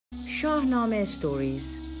Shahnameh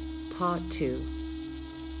Stories, Part 2.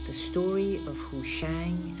 The Story of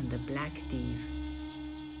Hushang and the Black Div.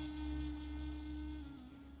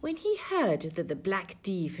 When he heard that the Black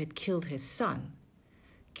Div had killed his son,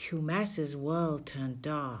 Kewmars' world turned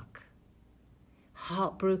dark.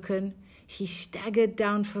 Heartbroken, he staggered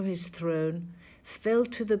down from his throne, fell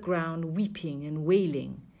to the ground weeping and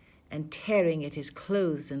wailing, and tearing at his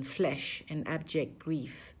clothes and flesh in abject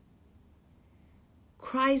grief.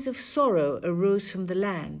 Cries of sorrow arose from the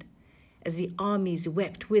land as the armies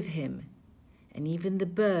wept with him, and even the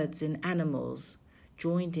birds and animals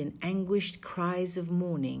joined in anguished cries of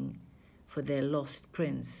mourning for their lost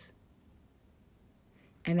prince.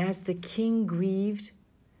 And as the king grieved,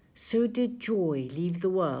 so did joy leave the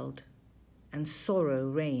world and sorrow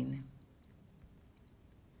reign.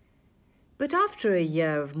 But after a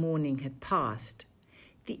year of mourning had passed,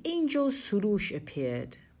 the angel Surush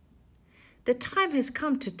appeared. "The time has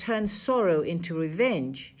come to turn sorrow into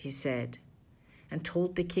revenge," he said, and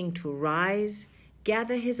told the king to rise,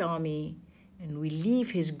 gather his army, and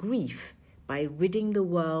relieve his grief by ridding the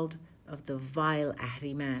world of the vile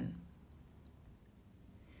Ahriman.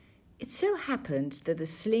 It so happened that the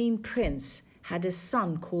slain prince had a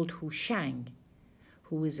son called Hushang,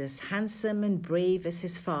 who was as handsome and brave as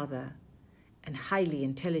his father, and highly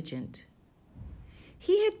intelligent.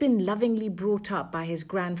 He had been lovingly brought up by his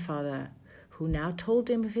grandfather, who now told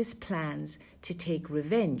him of his plans to take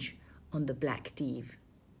revenge on the Black Div.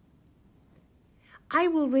 "I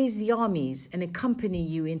will raise the armies and accompany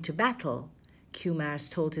you into battle,"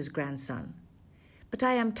 Kewmars told his grandson. "But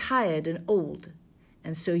I am tired and old,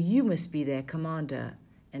 and so you must be their commander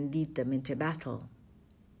and lead them into battle."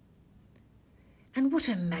 And what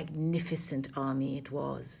a magnificent army it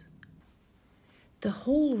was! The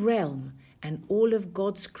whole realm and all of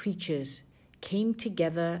God's creatures came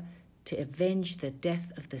together to avenge the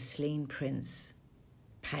death of the slain prince.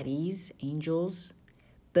 Paris, angels,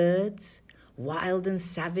 birds, wild and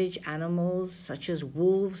savage animals such as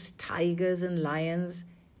wolves, tigers, and lions,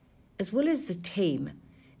 as well as the tame,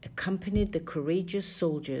 accompanied the courageous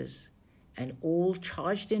soldiers, and all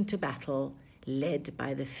charged into battle, led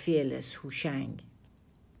by the fearless Hushang.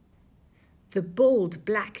 The bold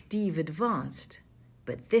Black Div advanced,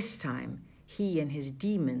 but this time he and his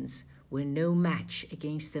demons were no match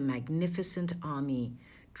against the magnificent army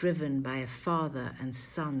driven by a father and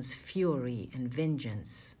son's fury and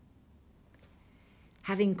vengeance.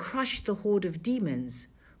 Having crushed the horde of demons,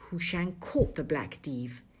 Hushang caught the Black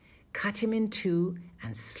Div, cut him in two,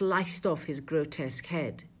 and sliced off his grotesque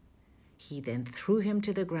head. He then threw him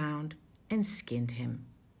to the ground and skinned him.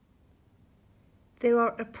 There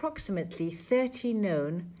are approximately 30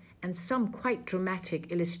 known and some quite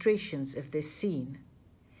dramatic illustrations of this scene.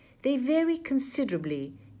 They vary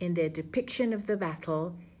considerably in their depiction of the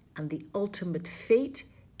battle and the ultimate fate,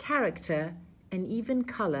 character, and even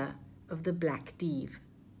color of the Black Div.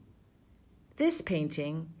 This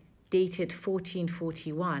painting, dated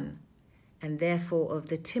 1441, and therefore of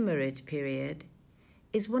the Timurid period,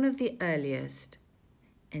 is one of the earliest,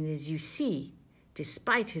 and as you see,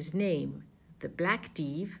 despite his name, the Black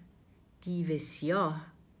Div, Div-e-Siyah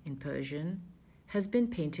in Persian, has been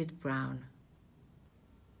painted brown.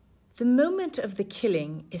 The moment of the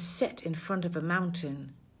killing is set in front of a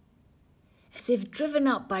mountain. As if driven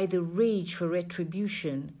up by the rage for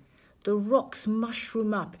retribution, the rocks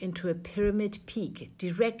mushroom up into a pyramid peak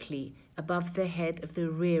directly above the head of the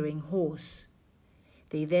rearing horse.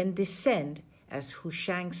 They then descend as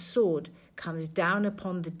Hushang's sword comes down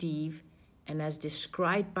upon the Div and, as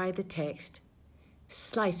described by the text,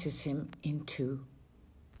 slices him in two.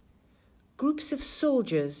 Groups of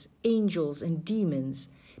soldiers, angels, and demons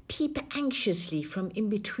peep anxiously from in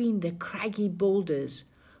between the craggy boulders,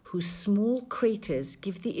 whose small craters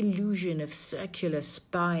give the illusion of circular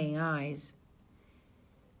spying eyes.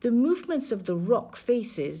 The movements of the rock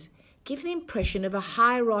faces give the impression of a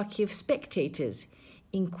hierarchy of spectators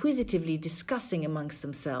inquisitively discussing amongst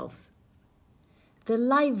themselves. The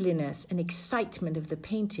liveliness and excitement of the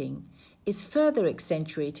painting is further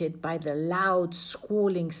accentuated by the loud,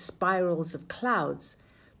 squalling spirals of clouds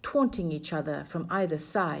taunting each other from either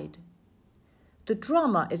side. The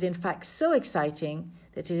drama is in fact so exciting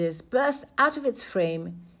that it has burst out of its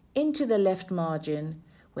frame into the left margin,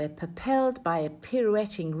 where, propelled by a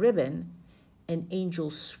pirouetting ribbon, an angel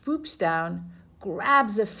swoops down,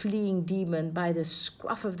 grabs a fleeing demon by the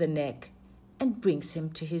scruff of the neck, and brings him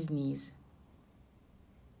to his knees.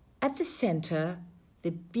 At the center, the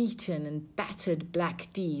beaten and battered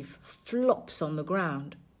Black Div flops on the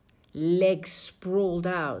ground, legs sprawled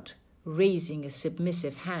out, raising a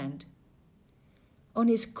submissive hand. On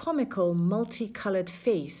his comical, multicolored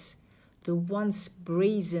face the once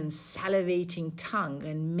brazen, salivating tongue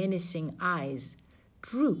and menacing eyes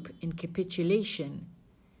droop in capitulation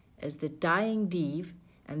as the dying Div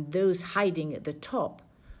and those hiding at the top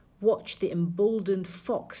watch the emboldened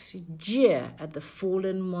fox jeer at the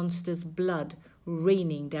fallen monster's blood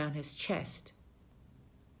raining down his chest.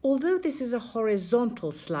 Although this is a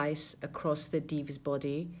horizontal slice across the Div's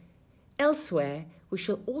body, elsewhere we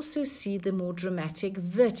shall also see the more dramatic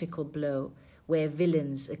vertical blow where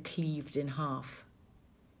villains are cleaved in half.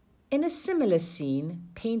 In a similar scene,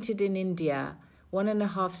 painted in India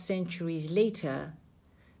 1.5 centuries later,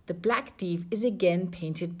 the Black Div is again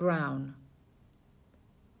painted brown.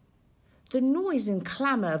 The noise and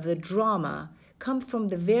clamour of the drama come from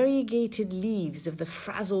the variegated leaves of the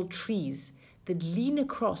frazzled trees that lean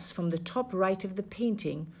across from the top right of the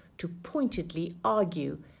painting to pointedly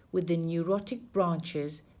argue with the neurotic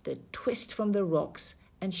branches that twist from the rocks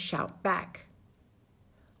and shout back.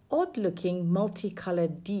 Odd-looking,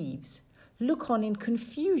 multicoloured Divs look on in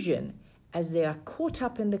confusion as they are caught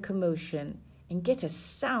up in the commotion and get a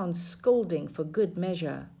sound scolding for good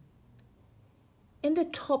measure. In the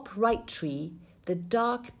top right tree, the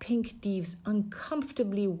dark pink Div's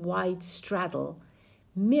uncomfortably wide straddle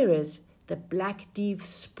mirrors the Black Div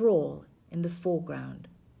sprawl in the foreground.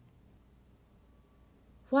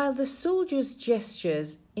 While the soldier's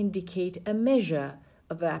gestures indicate a measure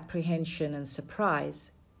of apprehension and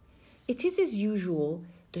surprise, it is as usual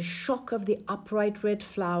the shock of the upright red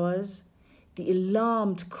flowers, the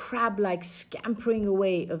alarmed crab-like scampering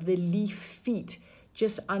away of the leaf feet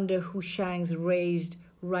just under Hushang's raised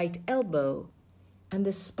right elbow, and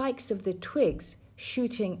the spikes of the twigs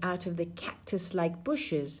shooting out of the cactus-like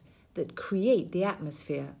bushes that create the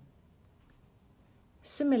atmosphere.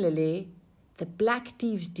 Similarly, the Black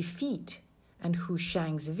Div's defeat and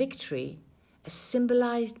Hushang's victory are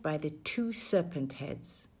symbolized by the two serpent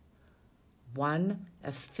heads. One,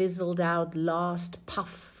 a fizzled-out last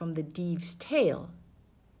puff from the Div's tail.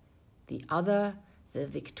 The other, the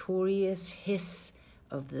victorious hiss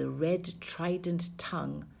of the red trident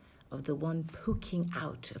tongue of the one poking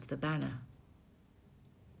out of the banner.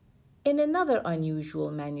 In another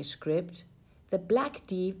unusual manuscript, the Black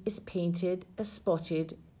Div is painted a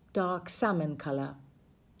spotted, dark salmon colour.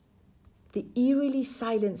 The eerily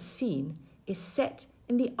silent scene is set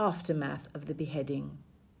in the aftermath of the beheading.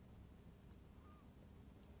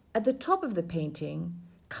 At the top of the painting,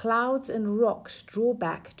 clouds and rocks draw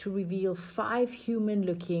back to reveal 5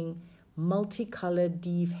 human-looking, multicoloured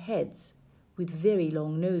Div heads with very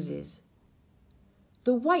long noses.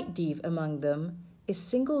 The white Div among them is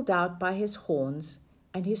singled out by his horns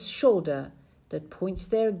and his shoulder that points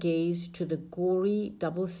their gaze to the gory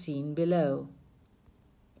double scene below.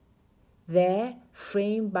 There,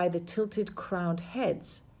 framed by the tilted crowned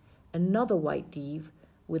heads, another white Div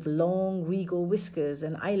with long regal whiskers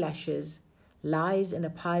and eyelashes lies in a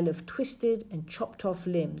pile of twisted and chopped off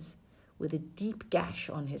limbs with a deep gash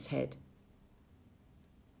on his head.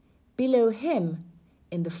 Below him,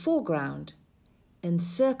 in the foreground,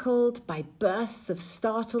 encircled by bursts of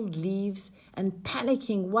startled leaves and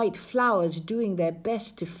panicking white flowers doing their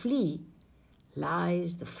best to flee,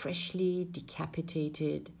 lies the freshly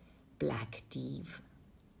decapitated Black Div.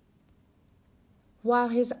 While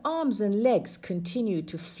his arms and legs continue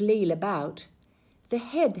to flail about, the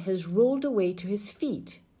head has rolled away to his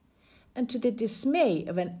feet, and to the dismay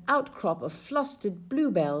of an outcrop of flustered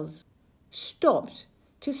bluebells, stopped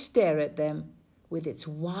to stare at them with its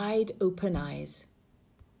wide open eyes.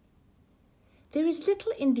 There is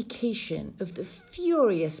little indication of the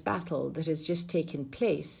furious battle that has just taken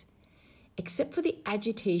place, except for the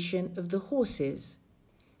agitation of the horses,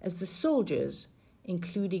 as the soldiers,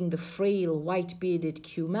 including the frail white-bearded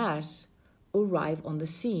Kewmars, arrive on the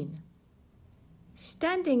scene.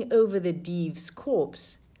 Standing over the Div's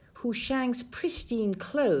corpse, Hushang's pristine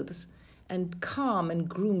clothes and calm and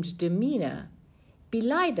groomed demeanour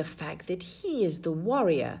belie the fact that he is the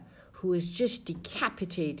warrior who has just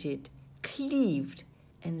decapitated, cleaved,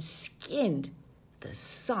 and skinned the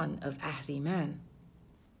son of Ahriman.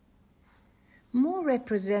 More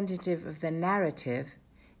representative of the narrative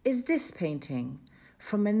is this painting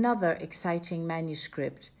from another exciting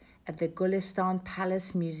manuscript at the Golestan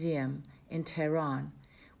Palace Museum in Tehran,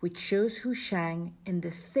 which shows Hushang in the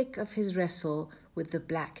thick of his wrestle with the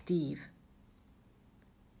Black Div.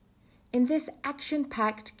 In this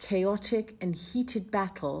action-packed, chaotic, and heated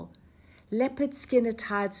battle, leopard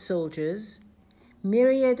skin-attired soldiers,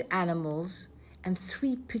 myriad animals, and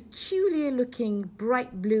 3 peculiar-looking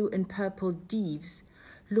bright blue and purple Divs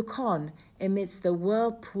look on amidst the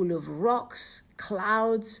whirlpool of rocks,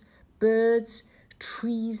 clouds, birds,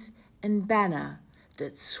 trees, and banner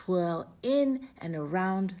that swirl in and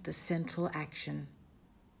around the central action.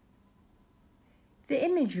 The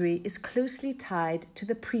imagery is closely tied to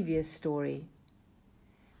the previous story.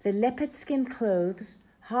 The leopard skin clothes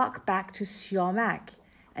hark back to Siyamak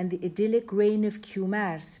and the idyllic reign of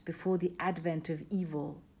Kewmars before the advent of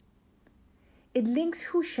evil. It links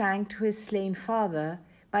Hushang to his slain father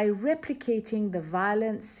by replicating the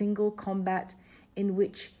violent single combat in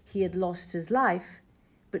which he had lost his life,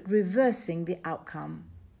 but reversing the outcome.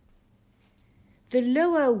 The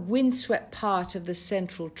lower windswept part of the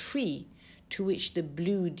central tree, to which the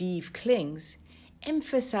blue Div clings,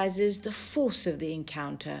 emphasizes the force of the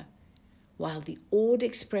encounter, while the awed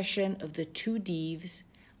expression of the two Divs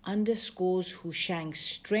underscores Hushang's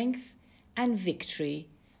strength and victory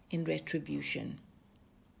in retribution.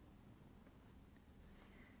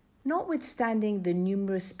 Notwithstanding the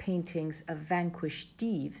numerous paintings of vanquished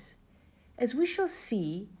Divs, as we shall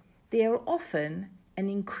see, they are often, and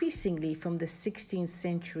increasingly from the 16th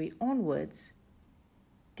century onwards,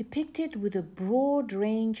 depicted with a broad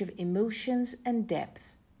range of emotions and depth,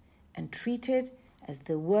 and treated as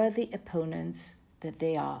the worthy opponents that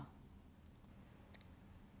they are.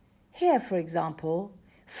 Here, for example,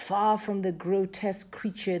 far from the grotesque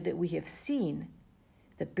creature that we have seen,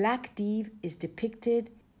 the Black Div is depicted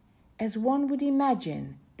as one would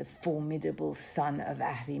imagine the formidable son of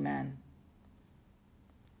Ahriman.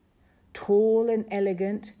 Tall and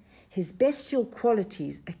elegant, his bestial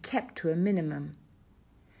qualities are kept to a minimum.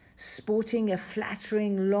 Sporting a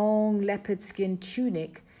flattering long leopard skin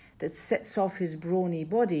tunic that sets off his brawny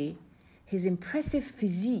body, his impressive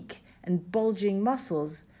physique and bulging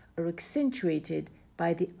muscles are accentuated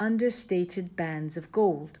by the understated bands of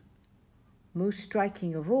gold. Most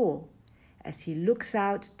striking of all, as he looks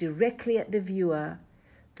out directly at the viewer,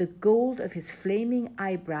 the gold of his flaming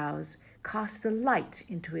eyebrows casts a light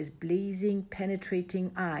into his blazing,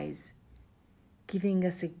 penetrating eyes, giving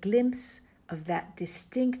us a glimpse of that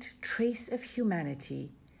distinct trace of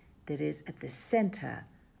humanity that is at the center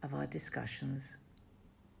of our discussions.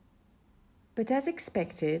 But as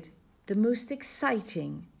expected, the most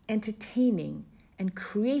exciting, entertaining, and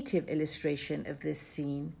creative illustration of this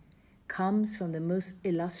scene comes from the most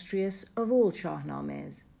illustrious of all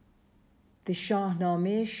Shahnames, the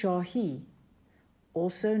Shahnameh Shahi,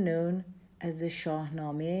 also known as the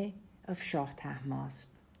Shahnameh of Shah Tahmasp.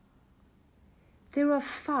 There are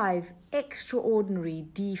 5 extraordinary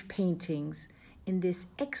Div paintings in this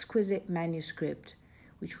exquisite manuscript,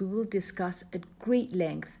 which we will discuss at great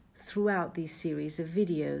length throughout these series of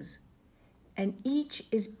videos, and each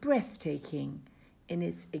is breathtaking in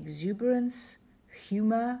its exuberance,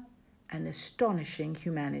 humor, and astonishing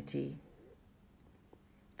humanity.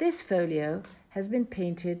 This folio has been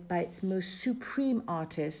painted by its most supreme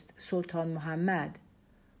artist, Sultan Muhammad,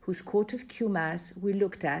 whose court of Kewmars we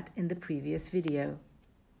looked at in the previous video.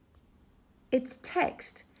 Its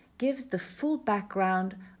text gives the full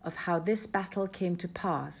background of how this battle came to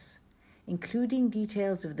pass, including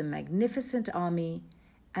details of the magnificent army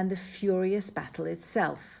and the furious battle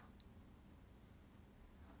itself.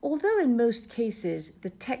 Although in most cases the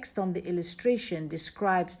text on the illustration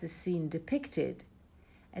describes the scene depicted,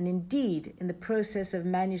 and indeed in the process of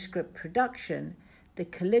manuscript production, the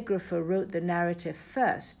calligrapher wrote the narrative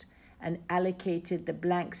first and allocated the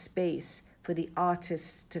blank space for the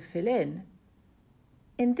artists to fill in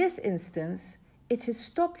this instance, it is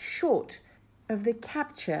stopped short of the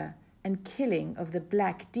capture and killing of the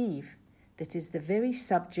Black Div that is the very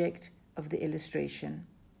subject of the illustration.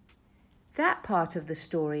 That part of the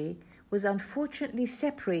story was unfortunately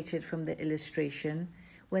separated from the illustration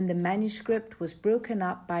when the manuscript was broken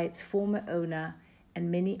up by its former owner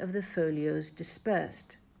and many of the folios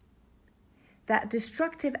dispersed. That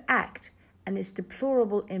destructive act and its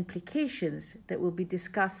deplorable implications that will be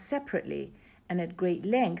discussed separately and at great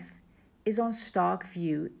length is on stark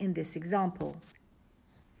view in this example.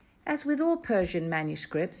 As with all Persian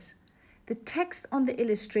manuscripts, the text on the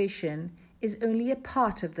illustration is only a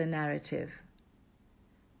part of the narrative.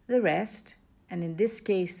 The rest, and in this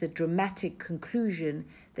case the dramatic conclusion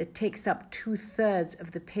that takes up 2/3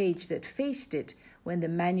 of the page that faced it when the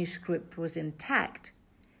manuscript was intact,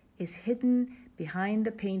 is hidden behind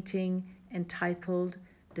the painting entitled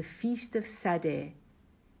The Feast of Sadeh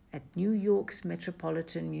at New York's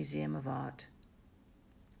Metropolitan Museum of Art.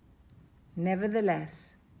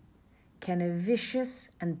 Nevertheless, can a vicious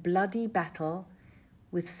and bloody battle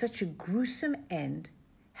with such a gruesome end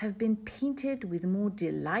have been painted with more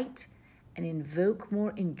delight and invoke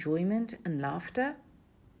more enjoyment and laughter?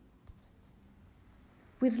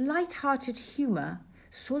 With light-hearted humor,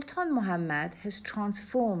 Sultan Muhammad has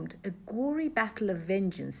transformed a gory battle of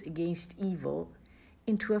vengeance against evil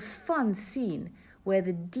into a fun scene where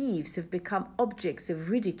the Divs have become objects of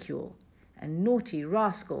ridicule and naughty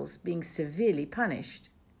rascals being severely punished.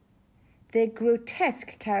 Their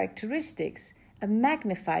grotesque characteristics are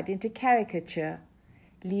magnified into caricature,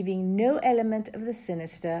 leaving no element of the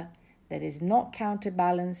sinister that is not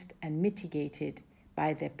counterbalanced and mitigated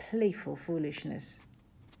by their playful foolishness.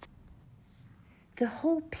 The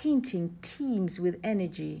whole painting teems with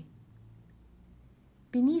energy.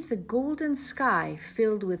 Beneath a golden sky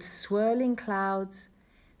filled with swirling clouds,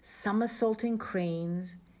 somersaulting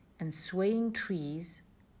cranes, and swaying trees,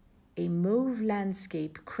 a mauve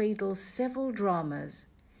landscape cradles several dramas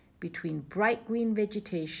between bright green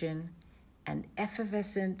vegetation and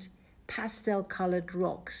effervescent pastel-colored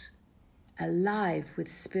rocks, alive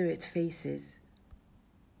with spirit faces.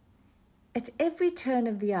 At every turn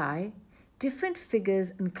of the eye, different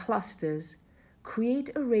figures and clusters create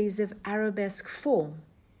arrays of arabesque form,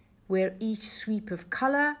 where each sweep of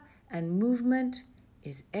color and movement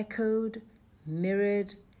is echoed,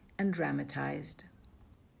 mirrored, and dramatized.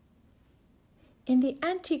 In the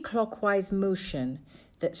anti-clockwise motion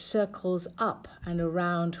that circles up and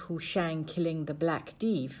around Hushang killing the Black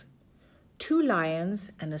Div, 2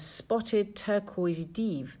 lions and a spotted turquoise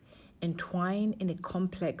div entwine in a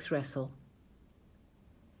complex wrestle.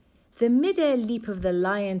 The mid-air leap of the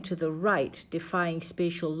lion to the right, defying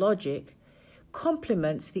spatial logic,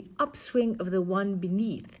 complements the upswing of the one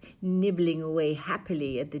beneath, nibbling away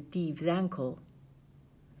happily at the div's ankle.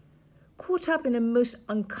 Caught up in a most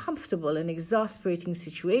uncomfortable and exasperating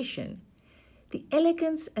situation, the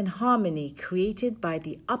elegance and harmony created by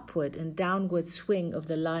the upward and downward swing of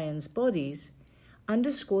the lions' bodies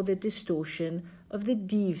underscore the distortion of the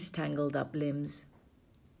div's tangled-up limbs.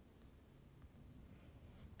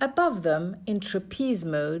 Above them, in trapeze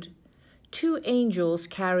mode, 2 angels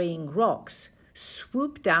carrying rocks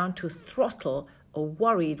swoop down to throttle a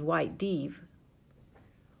worried white div.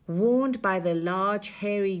 Warned by the large,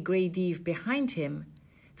 hairy grey div behind him,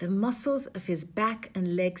 the muscles of his back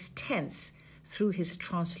and legs tense through his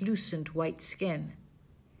translucent white skin.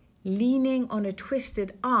 Leaning on a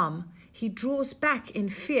twisted arm, he draws back in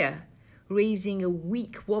fear, raising a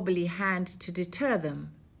weak, wobbly hand to deter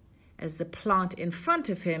them, as the plant in front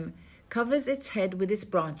of him covers its head with its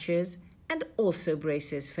branches and also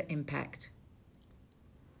braces for impact.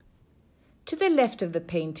 To the left of the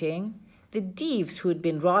painting, the divs, who had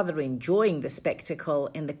been rather enjoying the spectacle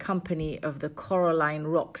in the company of the coralline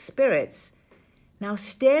rock spirits, now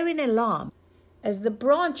stare in alarm as the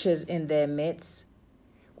branches in their midst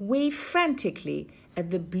wave frantically at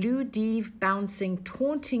the blue div bouncing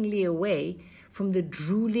tauntingly away from the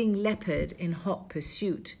drooling leopard in hot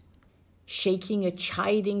pursuit. Shaking a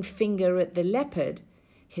chiding finger at the leopard,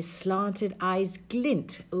 his slanted eyes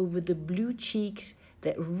glint over the blue cheeks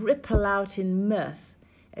that ripple out in mirth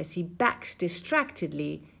as he backs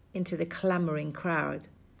distractedly into the clamoring crowd.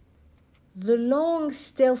 The long,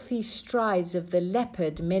 stealthy strides of the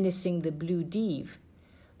leopard menacing the blue div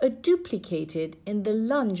are duplicated in the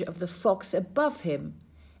lunge of the fox above him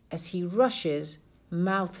as he rushes,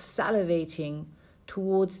 mouth salivating,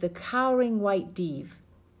 towards the cowering white div.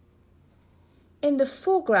 In the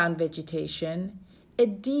foreground vegetation, a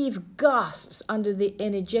div gasps under the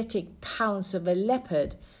energetic pounce of a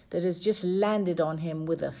leopard that has just landed on him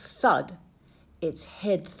with a thud, its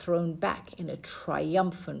head thrown back in a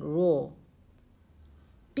triumphant roar.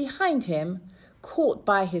 Behind him, caught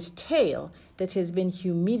by his tail that has been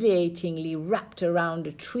humiliatingly wrapped around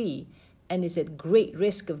a tree and is at great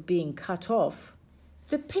risk of being cut off,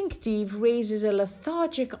 the pink div raises a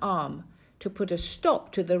lethargic arm to put a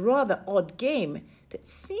stop to the rather odd game that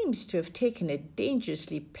seems to have taken a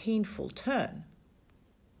dangerously painful turn.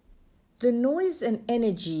 The noise and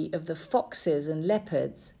energy of the foxes and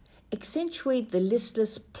leopards accentuate the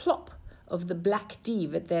listless plop of the black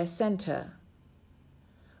div at their center.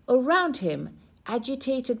 Around him,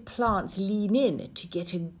 agitated plants lean in to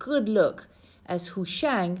get a good look as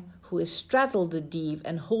Hushang, who has straddled the div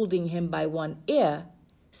and holding him by one ear,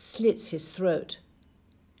 slits his throat.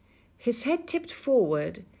 His head tipped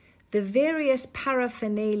forward, the various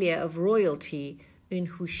paraphernalia of royalty in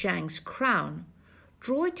Hushang's crown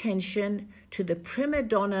draw attention to the prima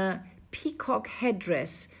donna peacock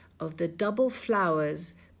headdress of the double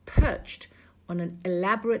flowers perched on an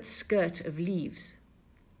elaborate skirt of leaves.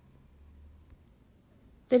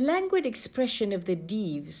 The languid expression of the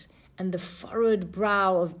divs and the furrowed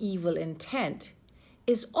brow of evil intent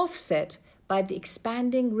is offset by the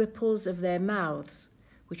expanding ripples of their mouths,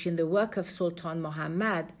 which in the work of Sultan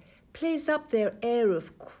Muhammad plays up their air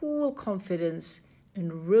of cool confidence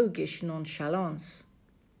and roguish nonchalance.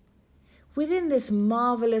 Within this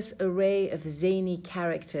marvelous array of zany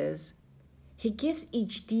characters, he gives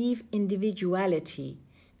each Div individuality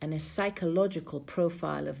and a psychological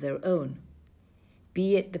profile of their own.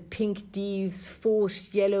 Be it the pink Div's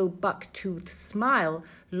forced yellow buck-toothed smile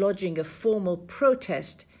lodging a formal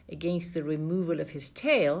protest against the removal of his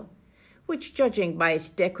tail, which, judging by its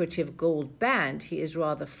decorative gold band, he is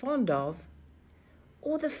rather fond of,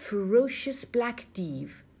 or the ferocious Black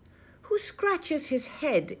Div, who scratches his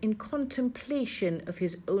head in contemplation of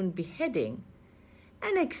his own beheading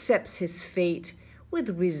and accepts his fate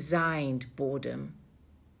with resigned boredom.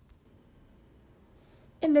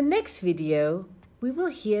 In the next video, we will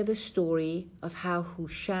hear the story of how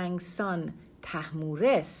Hushang's son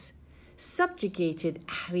Kewmars subjugated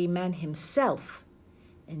Ahriman himself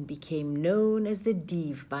and became known as the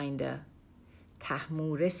Div Binder,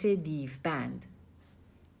 Kewmars Div Band,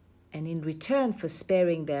 and in return for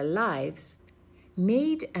sparing their lives,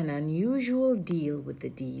 made an unusual deal with the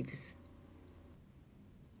Divs.